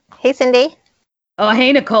Hey, Cindy. Oh,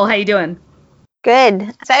 hey, Nicole. How you doing?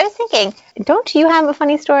 Good. So I was thinking, don't you have a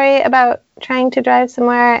funny story about trying to drive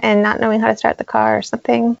somewhere and not knowing how to start the car or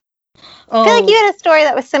something? I feel like you had a story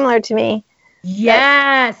that was similar to me.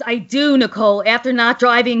 Yes, I do, Nicole. After not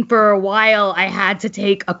driving for a while, I had to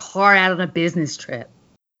take a car out on a business trip.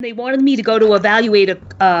 They wanted me to go to evaluate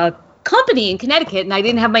a company in Connecticut, and I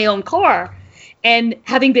didn't have my own car. And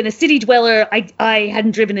having been a city dweller, I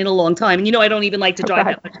hadn't driven in a long time. And, I don't even like to drive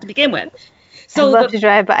that much to begin with. So I love to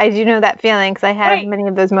drive, but I do know that feeling because I had many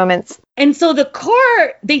of those moments. And so the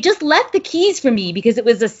car, they just left the keys for me because it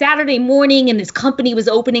was a Saturday morning and this company was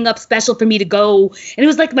opening up special for me to go. And it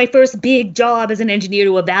was like my first big job as an engineer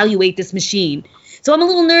to evaluate this machine. So I'm a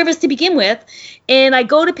little nervous to begin with. And I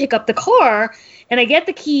go to pick up the car and I get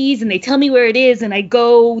the keys and they tell me where it is. And I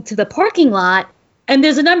go to the parking lot and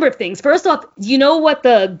there's a number of things. First off, do you know what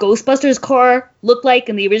the Ghostbusters car looked like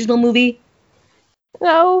in the original movie?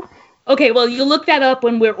 No. Okay, well, you look that up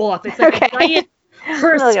when we're off. It's like a giant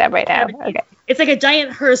hearse. I'm looking it up right now. Okay. It's like a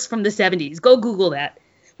giant hearse from the 70s. Go Google that.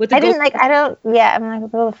 I'm a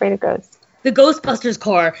little afraid of ghosts. The Ghostbusters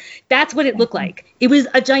car, that's what it looked like. It was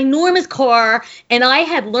a ginormous car, and I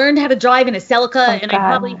had learned how to drive in a Celica, I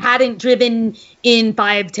probably hadn't driven in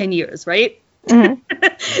 5-10 years, right?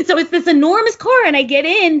 Mm-hmm. So it's this enormous car, and I get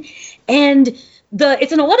in, and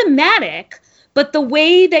it's an automatic, but the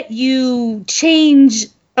way that you change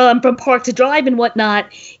from park to drive and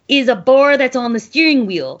whatnot is a bar that's on the steering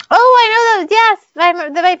wheel. Oh, I know those. Yes.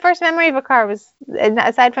 My first memory of a car was,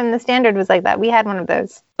 aside from the Standard, was like that. We had one of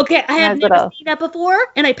those. Okay, I had never seen that before,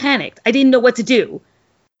 and I panicked. I didn't know what to do.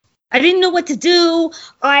 I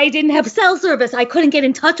didn't have cell service. I couldn't get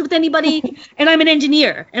in touch with anybody, and I'm an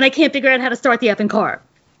engineer, and I can't figure out how to start the effing car.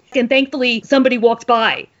 And thankfully, somebody walked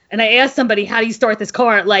by. And I asked somebody, how do you start this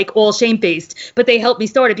car, like all shamefaced? But they helped me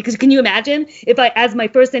start it. Because can you imagine if as my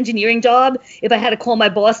first engineering job, if I had to call my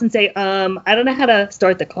boss and say, I don't know how to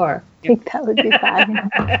start the car. I think that would be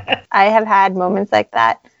fun. I have had moments like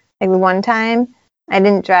that. Like one time, I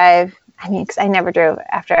didn't drive. Because I never drove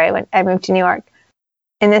after I moved to New York.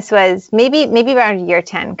 And this was maybe around year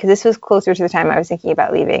 10, because this was closer to the time I was thinking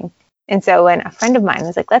about leaving. And so when a friend of mine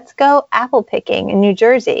was like, let's go apple picking in New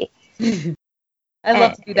Jersey. I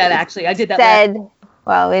love to do that, actually. I did that.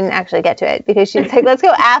 Well, we didn't actually get to it because she was like, let's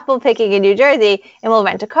go apple picking in New Jersey and we'll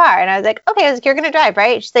rent a car. And I was like, okay. I was like, you're going to drive,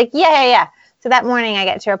 right? She's like, yeah. So that morning I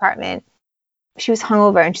get to her apartment. She was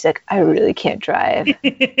hungover and she's like, I really can't drive.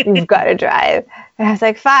 You've got to drive. And I was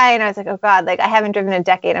like, fine. I was like, oh God, I haven't driven in a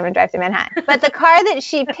decade. I'm going to drive to Manhattan. But the car that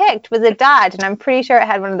she picked was a Dodge and I'm pretty sure it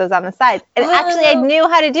had one of those on the sides. And actually I knew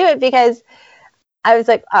how to do it because I was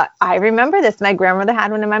like, I remember this. My grandmother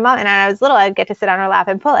had one and my mom. And when I was little, I'd get to sit on her lap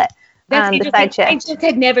and pull it. The side shift. I just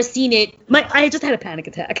had never seen it. I just had a panic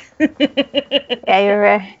attack. Yeah, you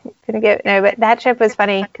were going to get... No, but that trip was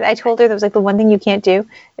funny. Because I told her that was the one thing you can't do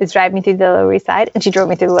is drive me through the Lower East Side. And she drove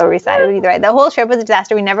me through the Lower East Side. The whole trip was a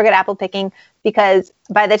disaster. We never got apple picking because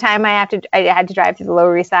by the time I had to drive through the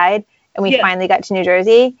Lower East Side and we finally got to New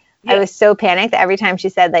Jersey, I was so panicked that every time she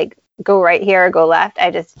said, go right here or go left,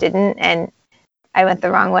 I just didn't. And I went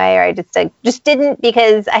the wrong way, or I just didn't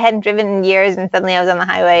because I hadn't driven in years, and suddenly I was on the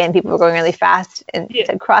highway and people were going really fast and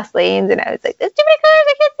said cross lanes, and I was like, "There's too many cars!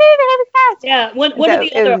 I can't see it. They're heading fast." Yeah, one of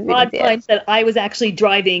the other odd times that I was actually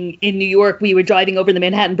driving in New York, we were driving over the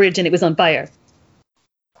Manhattan Bridge and it was on fire.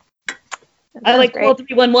 I called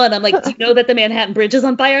 311. I'm like, "Do you know that the Manhattan Bridge is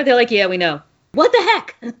on fire?" They're like, "Yeah, we know." What the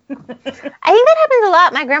heck? I think that happens a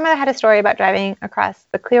lot. My grandmother had a story about driving across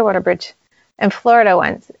the Clearwater Bridge in Florida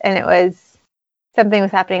once, and it was. Something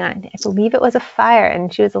was happening on it. I believe it was a fire,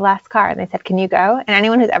 and she was the last car. And they said, can you go? And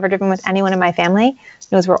anyone who's ever driven with anyone in my family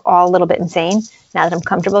knows we're all a little bit insane. Now that I'm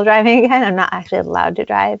comfortable driving again, I'm not actually allowed to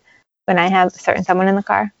drive when I have a certain someone in the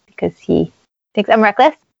car because he thinks I'm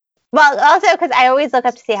reckless. Well, also because I always look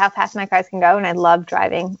up to see how fast my cars can go, and I love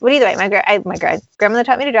driving. But either way, my grandmother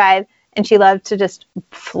taught me to drive, and she loved to just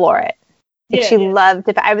floor it. Loved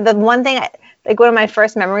to. The one thing, one of my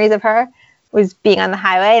first memories of her was being on the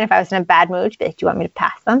highway, and if I was in a bad mood, she'd be like, do you want me to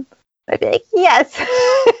pass them? I'd be like, yes.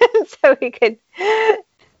 So we could pass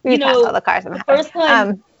all the cars.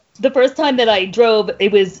 The first time that I drove,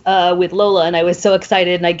 it was with Lola, and I was so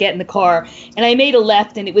excited, and I get in the car, and I made a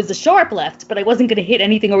left, and it was a sharp left, but I wasn't going to hit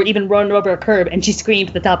anything or even run over a curb, and she screamed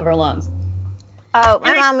at the top of her lungs. Oh,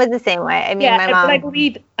 my mom was the same way. My mom.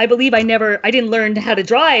 But I believe I didn't learn how to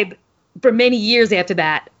drive for many years after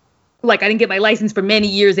that. I didn't get my license for many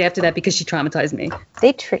years after that because she traumatized me.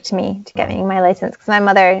 They tricked me to get me my license because my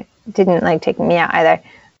mother didn't like taking me out either.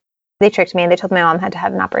 They tricked me and they told my mom had to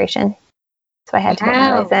have an operation. So I had to get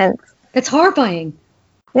my license. That's horrifying.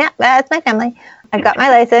 Yeah, that's my family. I got my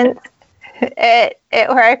license. It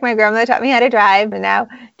worked. My grandmother taught me how to drive, and now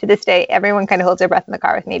to this day, everyone kind of holds their breath in the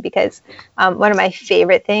car with me because one of my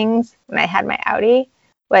favorite things when I had my Audi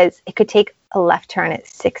was it could take a left turn at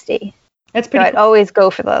 60. That's pretty. So I'd always go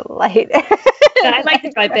for the light. Yeah, I like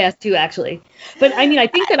to drive fast too, actually. But I mean, I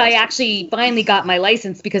think that I actually finally got my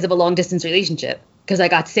license because of a long distance relationship because I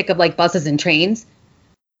got sick of like buses and trains.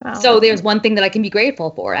 Oh. So there's one thing that I can be grateful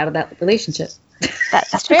for out of that relationship.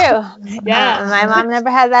 That's true. Yeah. My mom never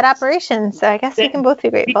had that operation, so I guess we can both be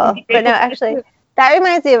grateful. But no, actually, that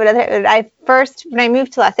reminds me of another. When I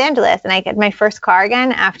moved to Los Angeles and I got my first car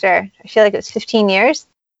again after, I feel like it was 15 years.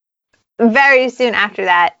 Very soon after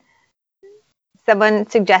that, someone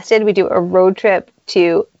suggested we do a road trip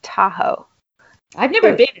to Tahoe. I've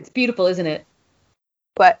never been. It's beautiful, isn't it?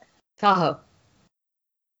 What? Tahoe.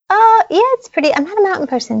 Yeah, it's pretty. I'm not a mountain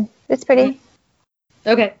person. It's pretty.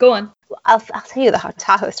 Okay, go on. I'll tell you the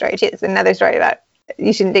Tahoe story too. It's another story about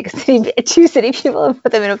you shouldn't take two city people and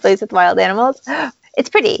put them in a place with wild animals. It's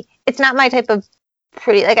pretty. It's not my type of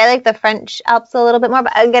pretty. Like I like the French Alps a little bit more,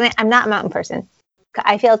 but again, I'm not a mountain person.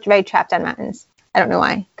 I feel very trapped on mountains. I don't know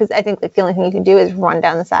why, because I think like the only thing you can do is run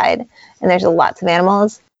down the side, and there's lots of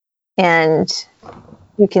animals, and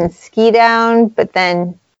you can ski down, but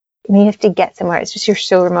then you have to get somewhere. It's just you're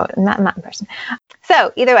so remote. I'm not a mountain person.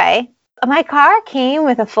 So either way, my car came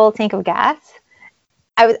with a full tank of gas.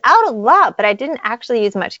 I was out a lot, but I didn't actually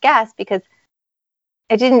use much gas because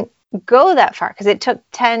I didn't go that far because it took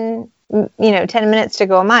 10 minutes to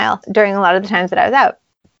go a mile during a lot of the times that I was out.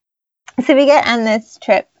 So we get on this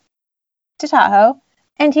trip to Tahoe,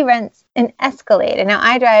 and he rents an Escalade. And now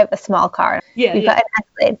I drive a small car. We've got an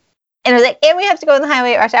Escalade. And I was like, and we have to go on the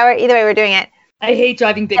highway at rush hour. Either way, we're doing it. I hate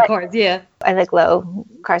driving big cars, yeah. I like low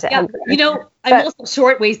cars. Yeah, I'm also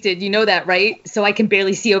short-waisted. You know that, right? So I can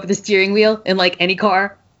barely see over the steering wheel in, like, any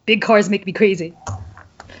car. Big cars make me crazy.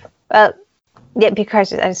 Well, yeah, big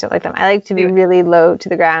cars, I just don't like them. I like to be really low to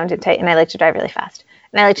the ground and tight, and I like to drive really fast.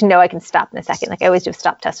 And I like to know I can stop in a second. Like, I always do a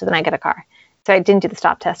stop test when I get a car. So I didn't do the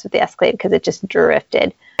stop test with the Escalade because it just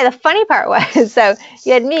drifted. And the funny part was, so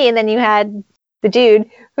you had me, and then you had the dude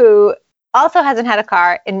who also hasn't had a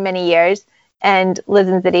car in many years and lives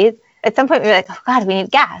in cities. At some point, we were like, oh, God, we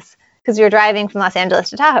need gas because we were driving from Los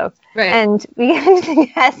Angeles to Tahoe. Right. And we get to the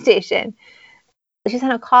gas station. She's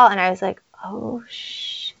on a call, and I was like, oh,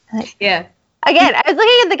 shh. Like, yeah. Again, I was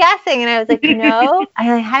looking at the gas thing, and I was like, no. I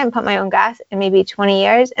hadn't pumped my own gas in maybe 20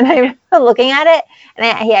 years. And I remember looking at it,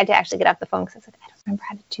 and he had to actually get off the phone because I was like, I don't remember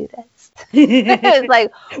how to do this. I was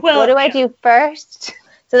like, what do I do first?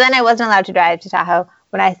 So then I wasn't allowed to drive to Tahoe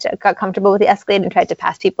when I got comfortable with the Escalade and tried to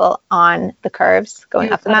pass people on the curves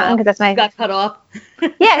going up the mountain because that's my got cut off.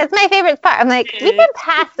 Yeah, that's my favorite part. I'm like, we can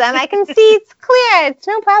pass them. I can see it's clear. It's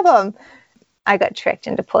no problem. I got tricked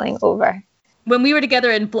into pulling over. When we were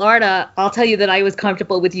together in Florida, I'll tell you that I was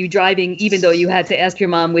comfortable with you driving, even though you had to ask your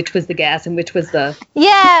mom which was the gas and which was the...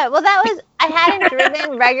 Yeah, well, I hadn't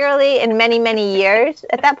driven regularly in many, many years.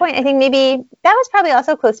 At that point, I think maybe that was probably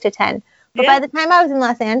also close to 10. But by the time I was in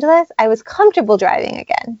Los Angeles, I was comfortable driving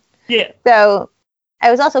again. Yeah. So I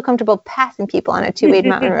was also comfortable passing people on a two-way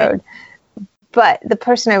mountain road. But the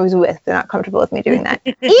person I was with, they're not comfortable with me doing that.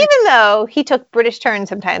 Even though he took British turns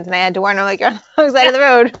sometimes, and I had to warn him, like, you're on the wrong side of the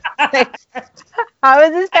road. Like, how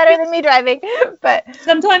is this better than me driving? But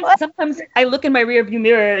sometimes I look in my rearview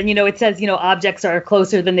mirror, and, it says, objects are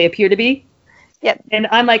closer than they appear to be. Yep. And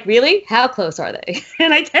I'm like, really? How close are they?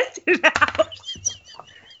 And I tested it out.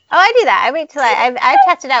 Oh, I do that. I wait till I've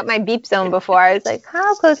tested out my beep zone before. I was like,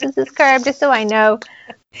 how close is this curb? Just so I know.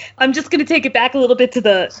 I'm just going to take it back a little bit to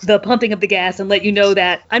the pumping of the gas and let you know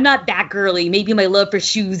that I'm not that girly. Maybe my love for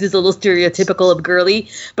shoes is a little stereotypical of girly,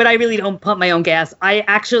 but I really don't pump my own gas. I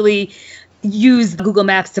actually use Google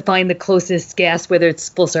Maps to find the closest gas, whether it's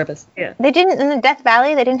full service. Yeah. They didn't, in the Death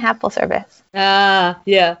Valley, they didn't have full service. Yeah.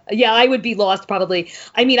 Yeah, I would be lost probably.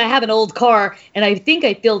 I mean, I have an old car, and I think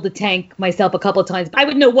I filled the tank myself a couple of times. I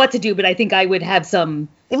would know what to do, but I think I would have some...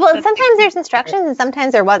 Well, sometimes there's instructions, and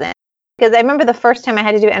sometimes there wasn't. Because I remember the first time I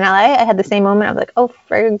had to do it in LA, I had the same moment. I was like, oh,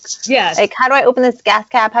 frig. Yeah. Like, how do I open this gas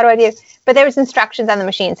cap? How do I do it? But there was instructions on the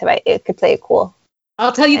machine, so it could play it cool.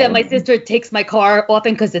 I'll tell you that my sister takes my car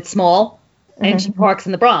often because it's small, and she parks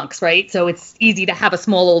in the Bronx, right? So it's easy to have a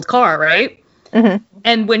small old car, right? Mm-hmm.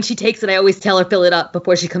 And when she takes it, I always tell her fill it up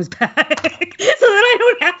before she comes back so that I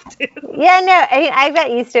don't have to. Yeah, no, I mean, I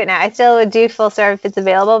got used to it now. I still would do full serve if it's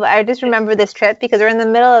available, but I just remember this trip because we're in the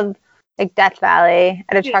middle of like Death Valley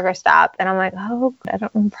at a trucker stop, and I'm like, oh, I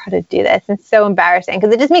don't remember how to do this. It's so embarrassing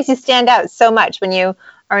because it just makes you stand out so much when you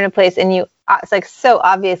are in a place and you it's like so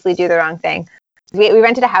obviously do the wrong thing. We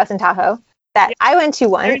rented a house in Tahoe, that I went to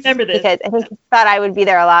once. I remember this. Because I think he thought I would be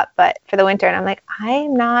there a lot, but for the winter. And I'm like,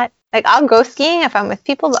 I'm not, like, I'll go skiing if I'm with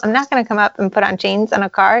people, but I'm not going to come up and put on chains on a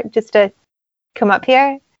car just to come up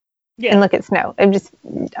here and look at snow.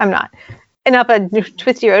 I'm not. And up a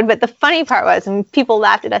twisty road. But the funny part was, and people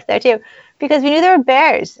laughed at us there too, because we knew there were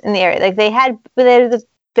bears in the area. Like there was a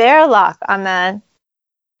bear lock on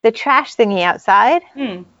the trash thingy outside.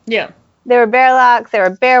 Yeah. There were bear locks, there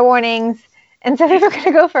were bear warnings. And so we were going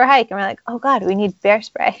to go for a hike. And we're like, oh, God, we need bear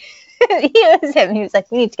spray. It was him. He was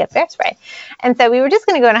like, we need to get bear spray. And so we were just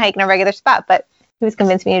going to go on a hike in a regular spot. But he was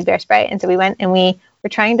convinced we needed bear spray. And so we went and we were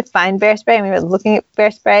trying to find bear spray. And we were looking at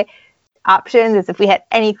bear spray options as if we had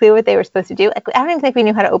any clue what they were supposed to do. Like, I don't even think we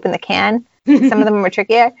knew how to open the can. Some of them were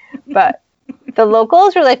trickier. But the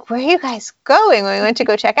locals were like, where are you guys going when we went to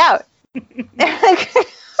go check out? They're like,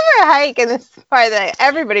 for a hike in this part that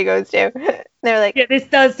everybody goes to. They were like, yeah, this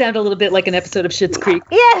does sound a little bit like an episode of Schitt's Creek.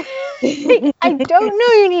 Yeah. I don't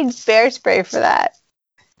know you need bear spray for that.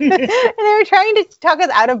 And they were trying to talk us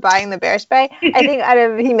out of buying the bear spray, I think out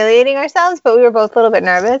of humiliating ourselves, but we were both a little bit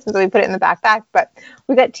nervous, and so we put it in the backpack. But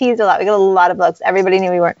we got teased a lot. We got a lot of looks. Everybody knew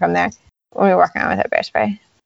we weren't from there when we were walking around with our bear spray.